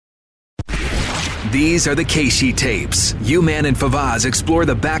These are the Keishi tapes. U-Man and Favaz explore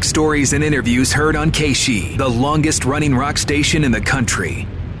the backstories and interviews heard on Keishi, the longest-running rock station in the country.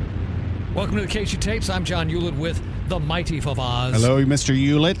 Welcome to the Keishi tapes. I'm John Hewlett with the mighty Favaz. Hello, Mr.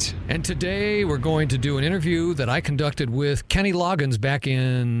 Hewlett. And today we're going to do an interview that I conducted with Kenny Loggins back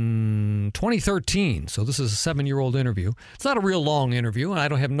in 2013. So this is a 7-year-old interview. It's not a real long interview, and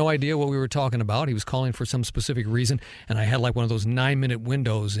I have no idea what we were talking about. He was calling for some specific reason, and I had like one of those 9-minute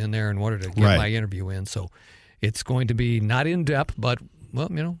windows in there in order to get my interview in. So it's going to be not in-depth, but, well,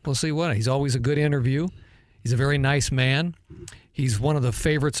 we'll see what. He's always a good interview. He's a very nice man. He's one of the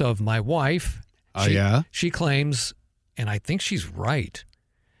favorites of my wife. Yeah? She claims, and I think she's right,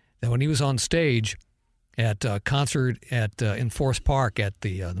 that when he was on stage at a concert in Forest Park at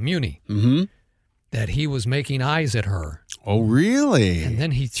the Muni, that he was making eyes at her. Oh, really? And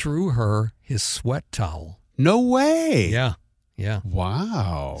then he threw her his sweat towel. No way. Yeah.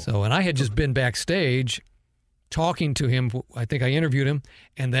 Wow. So, and I had just been backstage talking to him. I think I interviewed him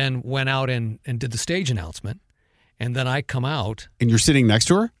and then went out and did the stage announcement. And then I come out. And you're sitting next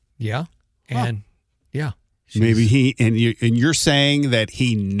to her? Yeah. And yeah. Maybe you're saying that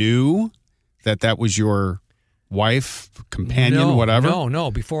he knew that was your wife, companion, whatever?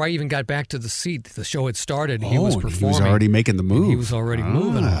 No. Before I even got back to the seat, the show had started. He was performing. He was already making the move. He was already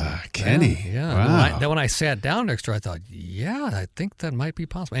moving. Kenny. Yeah. Wow. Then when I sat down next to her, I thought, I think that might be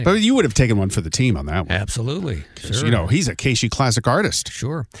possible. Anyway. But you would have taken one for the team on that one. Absolutely. Sure. He's a Keishi classic artist.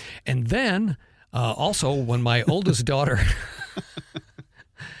 Sure. And then also when my oldest daughter...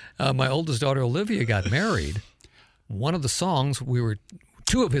 my oldest daughter, Olivia, got married. Two of his songs we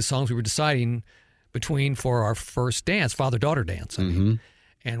were deciding between for our first dance, father-daughter dance. I mean.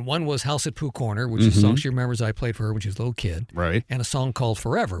 And one was House at Pooh Corner, which is a song she remembers I played for her when she was a little kid. Right. And a song called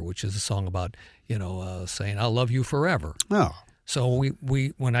Forever, which is a song about, saying, I'll love you forever. Oh. So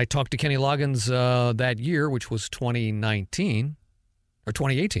we when I talked to Kenny Loggins that year, which was 2019 or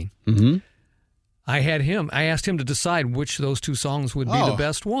 2018, I asked him to decide which of those two songs would be the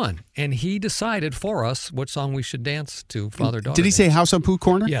best one. And he decided for us what song we should dance to, father-daughter. Did he say House on Pooh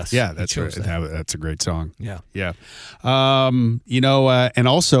Corner? Yes. Yeah, that's right. That's a great song. Yeah. Yeah. And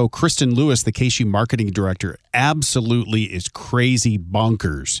also Kristen Lewis, the Keishi marketing director, absolutely is crazy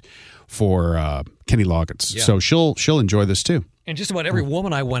bonkers for Kenny Loggins. Yeah. So she'll enjoy this too. And just about every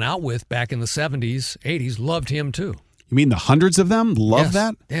woman I went out with back in the 70s, 80s loved him too. You mean the hundreds of them love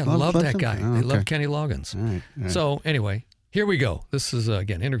that? Yeah, love that guy. Oh, They love Kenny Loggins. All right. So anyway, here we go. This is,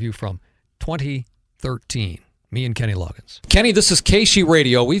 again, interview from 2013. Me and Kenny Loggins. Kenny, this is Keishi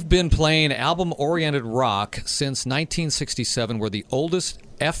Radio. We've been playing album-oriented rock since 1967. We're the oldest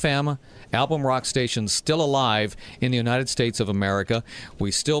FM album rock station still alive in the United States of America.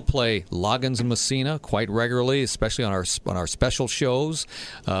 We still play Loggins and Messina quite regularly, especially on our special shows.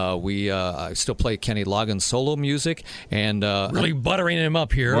 We still play Kenny Loggins solo music and really buttering him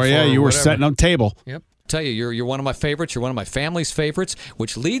up here. Oh yeah, you were setting up table. Yep. Tell you, you're one of my favorites. You're one of my family's favorites,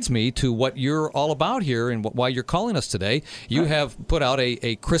 which leads me to what you're all about here and why you're calling us today. You have put out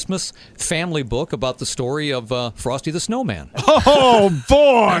a Christmas family book about the story of Frosty the Snowman. Oh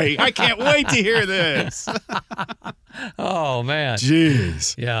boy, I can't wait to hear this. Oh man,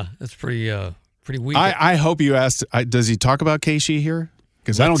 jeez. Yeah, that's pretty weak. I hope you asked. Does he talk about Keishi here?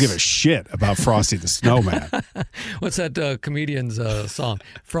 Because I don't give a shit about Frosty the Snowman. What's that comedian's song?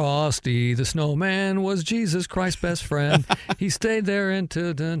 Frosty the Snowman was Jesus Christ's best friend. He stayed there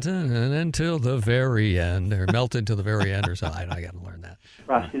until the very end, or melted to the very end, or something. I got to learn that.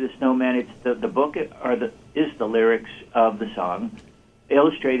 Frosty the Snowman. It's the book is the lyrics of the song,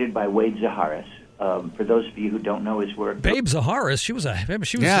 illustrated by Wade Zaharis. For those of you who don't know his work, Babe Zaharis, she was a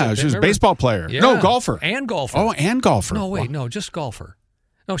a baseball player. Yeah. No, golfer. And golfer. Oh, and golfer. No, wait, no, just golfer.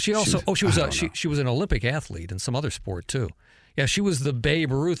 No, she was an Olympic athlete in some other sport too. Yeah, she was the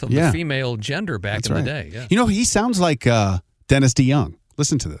Babe Ruth of the female gender back in the day. Yeah. He sounds like Dennis DeYoung.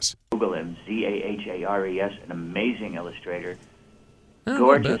 Listen to this. Google him, Zahares, an amazing illustrator.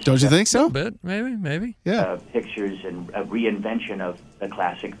 Gorgeous. Don't you think so? A bit, maybe. Yeah. Pictures and a reinvention of the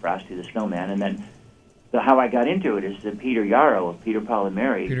classic Frosty the Snowman. And then how I got into it is the Peter Yarrow of Peter, Paul, and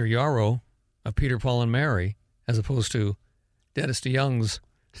Mary. Peter Yarrow of Peter, Paul, and Mary, as opposed to Dennis DeYoung's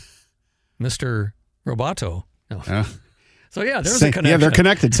Mr. Roboto. No. So, yeah, there's a connection. Yeah, they're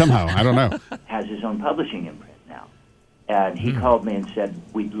connected somehow. I don't know. Has his own publishing imprint now. And he called me and said,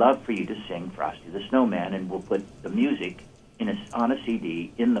 we'd love for you to sing Frosty the Snowman, and we'll put the music on a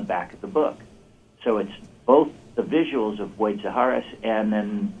CD in the back of the book. So it's both the visuals of Wade Zaharis and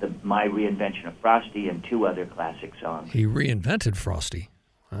then my reinvention of Frosty and two other classic songs. He reinvented Frosty.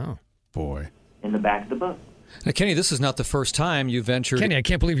 Oh. Boy. In the back of the book. Now, Kenny, this is not the first time you ventured. Kenny, I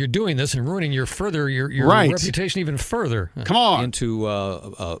can't believe you're doing this and ruining your Right. reputation even further. Come on.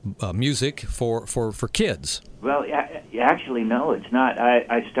 into music for kids. Well, actually, no, it's not.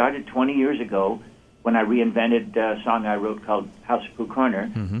 I started 20 years ago when I reinvented a song I wrote called House of Pooh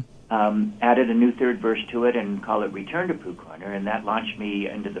Corner, added a new third verse to it and called it Return to Pooh Corner, and that launched me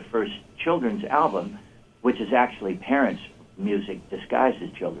into the first children's album, which is actually parents' music disguised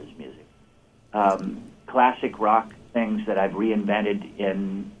as children's music. Classic rock things that I've reinvented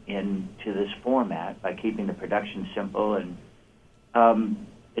into this format by keeping the production simple, and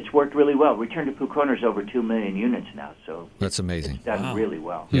it's worked really well. Return to Pooh Corner is over 2 million units now, so That's amazing. it's done really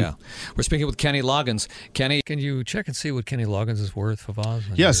well. Yeah. We're speaking with Kenny Loggins. Kenny, Can you check and see what Kenny Loggins is worth, Favaz?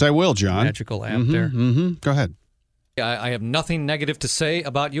 Yes, I will, John. Magical app there. Go ahead. I have nothing negative to say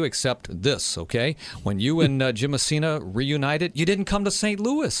about you except this, okay? When you and Jim Messina reunited, you didn't come to St.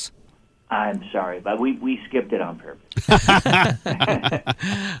 Louis. I'm sorry, but we skipped it on purpose.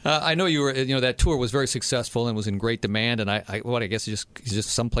 I know you were. That tour was very successful and was in great demand. And I guess it's just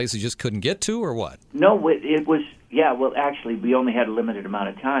some places you just couldn't get to, or what? No, it was, yeah, well, actually, we only had a limited amount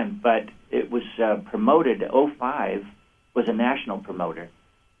of time, but it was promoted. 05 was a national promoter,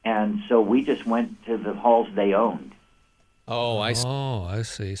 and so we just went to the halls they owned. Oh, I see. Oh, I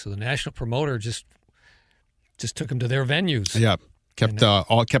see. So the national promoter just took him to their venues. Yeah. Kept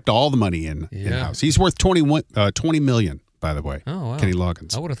all the money in-house. He's worth $20 million, by the way. Oh, wow. Kenny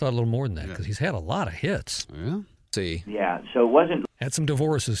Loggins. I would have thought a little more than that because he's had a lot of hits. Yeah. See. Yeah, so it wasn't Had some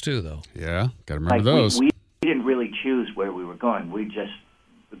divorces too, though. Yeah. Got to remember like those. we didn't really choose where we were going. We just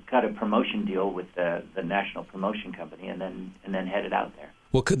cut a promotion deal with the national promotion company and then headed out there.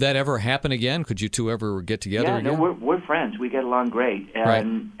 Well, could that ever happen again? Could you two ever get together Yeah, again? no, we're friends. We get along great,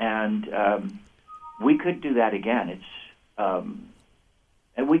 and we could do that again. It's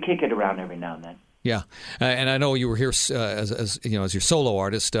and we kick it around every now and then. Yeah, and I know you were here as your solo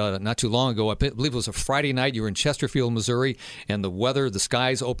artist not too long ago. I believe it was a Friday night. You were in Chesterfield, Missouri, and the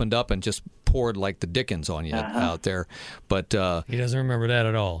skies opened up and just poured like the Dickens on you out there. But He doesn't remember that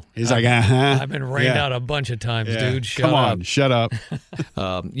at all. He's like, uh-huh. I've been rained out a bunch of times, dude. Come on, shut up.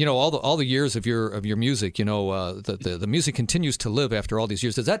 all the years of your music, the music continues to live after all these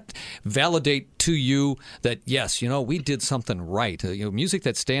years. Does that validate to you that yes, we did something right? Music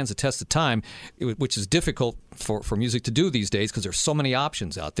that stands the test of time, which is difficult for music to do these days because there's so many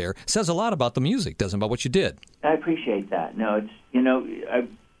options out there, says a lot about the music, doesn't it, about what you did? I appreciate that. No, it's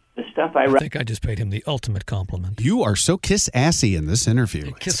the stuff I I write. think I just paid him the ultimate compliment. You are so kiss-assy in this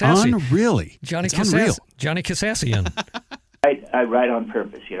interview. Kiss-assy. It's unreally. Johnny It's unreal. Kissassian. I write on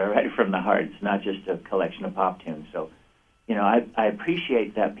purpose. I write it from the heart. It's not just a collection of pop tunes. So, I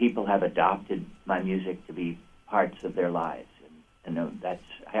appreciate that people have adopted my music to be parts of their lives, and I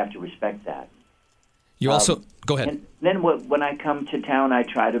have to respect that. You also go ahead. And then when I come to town, I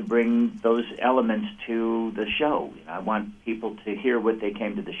try to bring those elements to the show. I want people to hear what they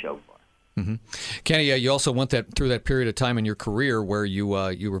came to the show for. Mm-hmm. Kenny, you also went through that period of time in your career where you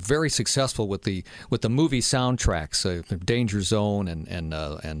were very successful with the movie soundtracks, Danger Zone and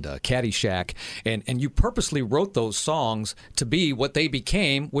Caddyshack, and you purposely wrote those songs to be what they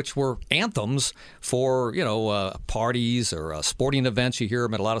became, which were anthems for parties or sporting events. You hear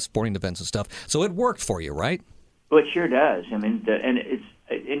them at a lot of sporting events and stuff. So it worked for you, right? Well, it sure does. I mean, and it's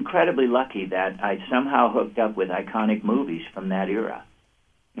incredibly lucky that I somehow hooked up with iconic movies from that era.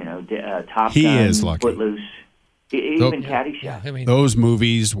 Top He Gun, is lucky. Footloose, even Caddyshack. Yeah, I mean, Those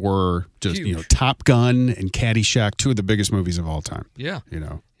movies were just, Huge. Top Gun and Caddyshack, two of the biggest movies of all time. yeah.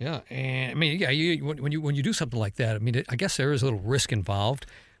 Yeah, and I mean, when you do something like that, I mean, I guess there is a little risk involved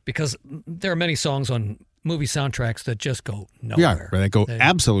because there are many songs on movie soundtracks that just go nowhere. Yeah, they go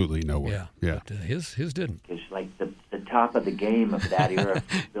absolutely nowhere. Yeah. But, his didn't. It's like the top of the game of that era,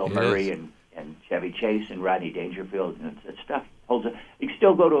 Bill Murray and Chevy Chase and Rodney Dangerfield, and that stuff holds up. You can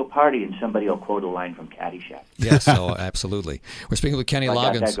still go to a party and somebody will quote a line from Caddyshack. Yes, absolutely. We're speaking with Kenny I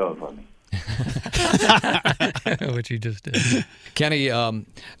got Loggins. that going for me. Which you just did. Kenny,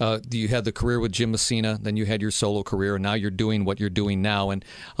 you had the career with Jim Messina, then you had your solo career, and now you're doing what you're doing now. And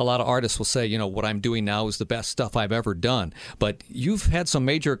a lot of artists will say, what I'm doing now is the best stuff I've ever done. But you've had some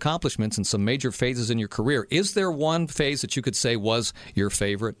major accomplishments and some major phases in your career. Is there one phase that you could say was your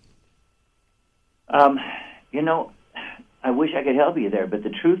favorite? I wish I could help you there, but the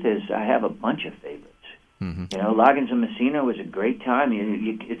truth is I have a bunch of favorites. Mm-hmm. Loggins and Messina was a great time.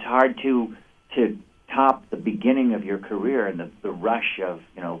 It's hard to top the beginning of your career and the rush of,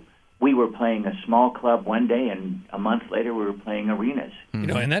 we were playing a small club one day, and a month later we were playing arenas. You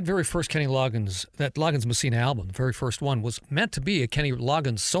know, and that very first Kenny Loggins, that Loggins Messina album, the very first one, was meant to be a Kenny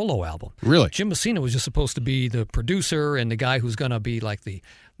Loggins solo album. Really? Jim Messina was just supposed to be the producer and the guy who's going to be like the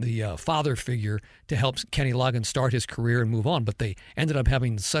father figure to help Kenny Loggins start his career and move on. But they ended up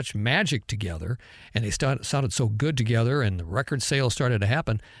having such magic together, and they sounded so good together, and the record sales started to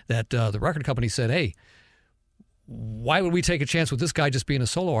happen that the record company said, hey, why would we take a chance with this guy just being a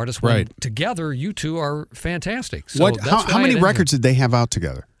solo artist when together you two are fantastic? So how many records did they have out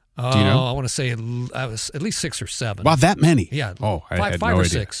together? Do you know? I want to say at least 6 or 7. Wow, that many? Yeah. Oh, I had five no or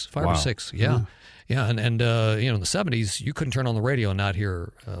idea. 6. 5 or 6. Yeah. Yeah. And in the 70s, you couldn't turn on the radio and not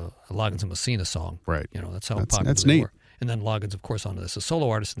hear a Loggins and Messina song. Right. You know, that's how popular that's they neat. were. And then Loggins, of course, as a solo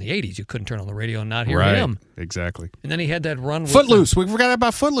artist in the 80s, you couldn't turn on the radio and not hear Right. him. Exactly. And then he had that run with Footloose. We forgot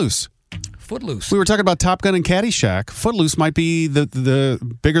about Footloose. Footloose. We were talking about Top Gun and Caddyshack. Footloose might be the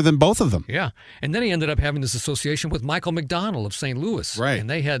bigger than both of them. Yeah. And then he ended up having this association with Michael McDonald of St. Louis. Right. And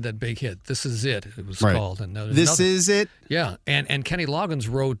they had that big hit, This Is It was called. And This Is It? Yeah. And Kenny Loggins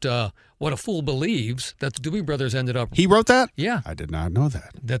wrote What a Fool Believes, that the Dewey Brothers ended up... He wrote that? Yeah. I did not know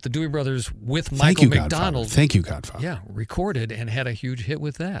that. That the Dewey Brothers with Thank Michael you, McDonald... Godfather. Thank you, Godfather. Yeah, recorded and had a huge hit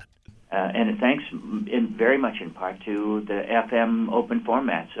with that. And thanks very much in part to the FM open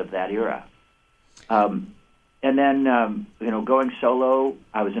formats of that era. And then, going solo,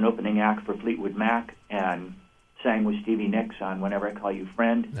 I was an opening act for Fleetwood Mac and sang with Stevie Nicks on Whenever I Call You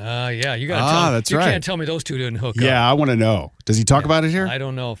Friend. Yeah, you got to tell me. That's you right. can't tell me those two didn't hook up. Yeah, I want to know. Does he talk about it here? I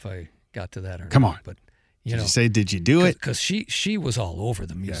don't know if I got to that or not. Come on. But, Did you say, did you do it? Because she was all over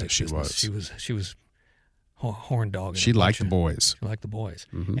the music she business. was. She was horn dog. She liked the boys. She liked the boys.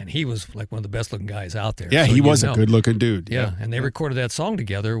 Mm-hmm. And he was like one of the best looking guys out there. Yeah, so he was a good looking dude. Yeah, and they recorded that song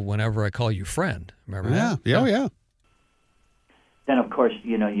together, Whenever I Call You Friend. Remember that? Yeah, oh yeah. Then, of course,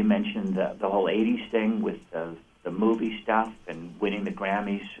 you mentioned the whole 80s thing with the movie stuff and winning the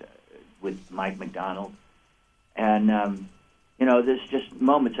Grammys with Mike McDonald. And, there's just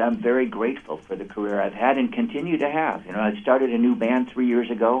moments. I'm very grateful for the career I've had and continue to have. I started a new band 3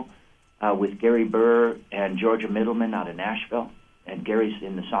 years ago with Gary Burr and Georgia Middleman out of Nashville. And Gary's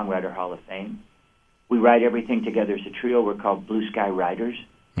in the Songwriter Hall of Fame. We write everything together as a trio. We're called Blue Sky Riders.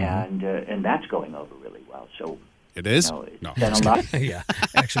 Mm-hmm. And that's going over really well. So it is? It's been a lot. Yeah,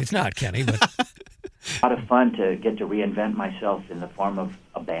 actually, it's not, Kenny, but a lot of fun to get to reinvent myself in the form of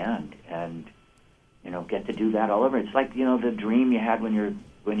a band and get to do that all over. It's like the dream you had when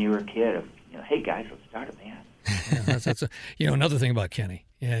you were a kid of hey guys, let's start a band. Yeah, that's another thing about Kenny.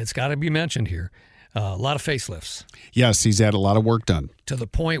 Yeah, it's got to be mentioned here. A lot of facelifts. Yes, he's had a lot of work done to the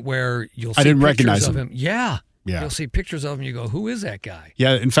point where you'll see I didn't pictures recognize of him. Yeah. Yeah. You'll see pictures of him, you go, who is that guy?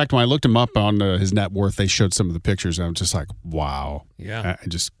 Yeah, in fact, when I looked him up on his net worth, they showed some of the pictures, and I'm just like, wow. Yeah. I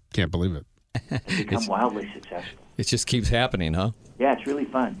just can't believe it. It's become wildly successful. It just keeps happening, huh? Yeah, it's really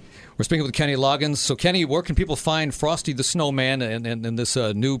fun. We're speaking with Kenny Loggins. So, Kenny, where can people find Frosty the Snowman and this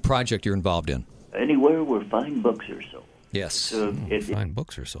new project you're involved in? Anywhere where fine books are sold. Yes. Fine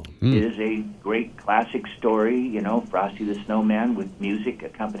books are sold. It is a great classic story, Frosty the Snowman with music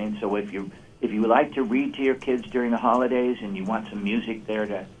accompanying. So if you like to read to your kids during the holidays and you want some music there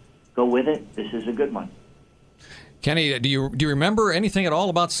to go with it, this is a good one. Kenny, do you remember anything at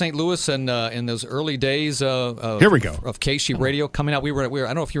all about St. Louis and in those early days Here we go. of KC Radio coming out? We were I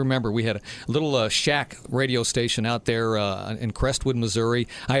don't know if you remember, we had a little shack radio station out there in Crestwood, Missouri.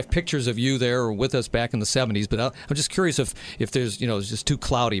 I have pictures of you there with us back in the 70s, but I'm just curious if there's it's just too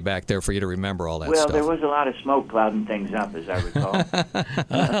cloudy back there for you to remember all that stuff. Well, there was a lot of smoke clouding things up, as I recall.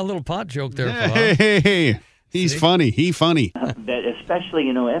 A little pot joke there, Bob. Hey. He's funny. Funny.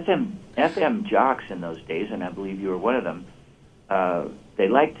 Especially, FM jocks in those days, and I believe you were one of them, they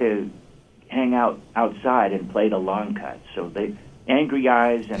like to hang out outside and play the long cuts. So Angry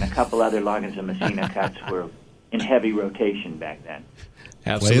Eyes and a couple other Loggins and Messina cuts were in heavy rotation back then.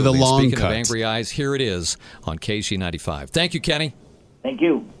 Absolutely. Play the long Speaking cuts. of Angry Eyes, here it is on KC 95. Thank you, Kenny. Thank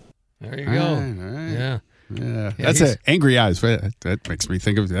you. There you go. All right. Yeah. Yeah, that's Angry Eyes. That makes me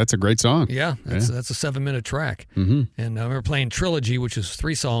think of that's a great song. Yeah, that's a 7-minute track. Mm-hmm. And I remember playing Trilogy, which is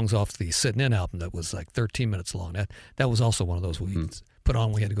 3 songs off the Sittin' In album that was like 13 minutes long. That was also one of those we put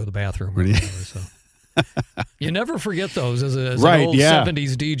on. We had to go to the bathroom or whatever. So you never forget those as an old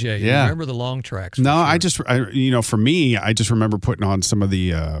 70s DJ. You remember the long tracks. No, sure. for me, I just remember putting on some of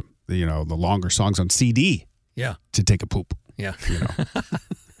the longer songs on CD. Yeah. To take a poop. Yeah.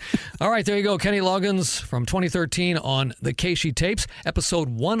 All right, there you go. Kenny Loggins from 2013 on the KC Tapes, episode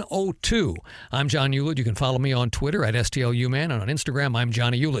 102. I'm John Hewlett. You can follow me on Twitter at STLUman, and on Instagram, I'm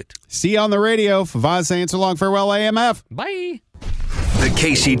Johnny Hewlett. See you on the radio. Favaz saying so long. Farewell, AMF. Bye. The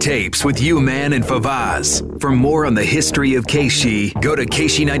Keishi Tapes with U-Man and Favaz. For more on the history of Keishi, go to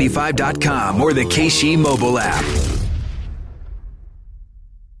Keishi95.com or the Keishi mobile app.